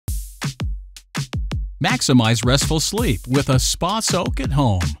Maximize restful sleep with a spa soak at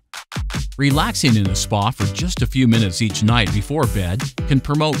home. Relaxing in a spa for just a few minutes each night before bed can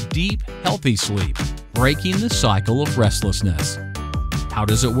promote deep, healthy sleep, breaking the cycle of restlessness. How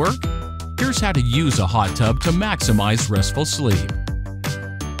does it work? Here's how to use a hot tub to maximize restful sleep.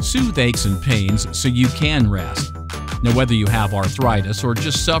 Soothe aches and pains so you can rest. Now, whether you have arthritis or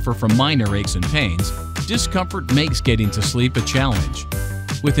just suffer from minor aches and pains, discomfort makes getting to sleep a challenge.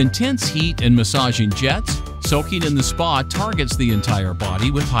 With intense heat and massaging jets, soaking in the spa targets the entire body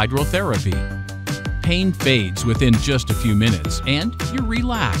with hydrotherapy. Pain fades within just a few minutes, and you're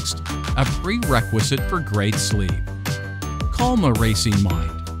relaxed, a prerequisite for great sleep. Calm a racing mind.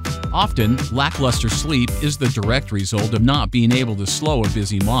 Often, lackluster sleep is the direct result of not being able to slow a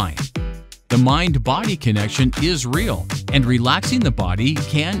busy mind. The mind-body connection is real, and relaxing the body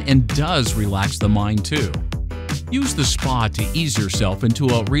can and does relax the mind too. Use the spa to ease yourself into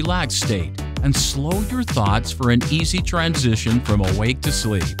a relaxed state and slow your thoughts for an easy transition from awake to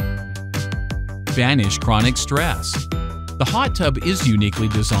sleep. Banish chronic stress. The hot tub is uniquely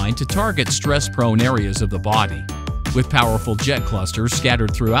designed to target stress-prone areas of the body. With powerful jet clusters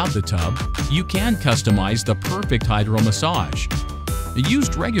scattered throughout the tub, you can customize the perfect hydromassage.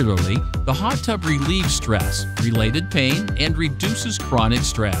 Used regularly, the hot tub relieves stress, related pain, and reduces chronic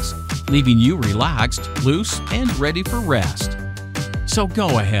stress, leaving you relaxed, loose, and ready for rest. So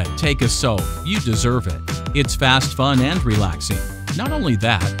go ahead, take a soak. You deserve it. It's fast, fun, and relaxing. Not only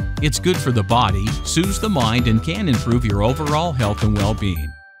that, it's good for the body, soothes the mind, and can improve your overall health and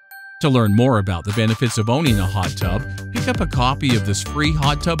well-being. To learn more about the benefits of owning a hot tub, pick up a copy of this free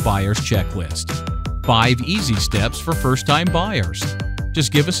Hot Tub Buyer's Checklist. 5 easy steps for first-time buyers.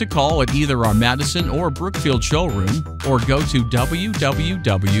 Just give us a call at either our Madison or Brookfield showroom or go to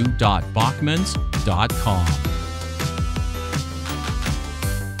www.bachmans.com.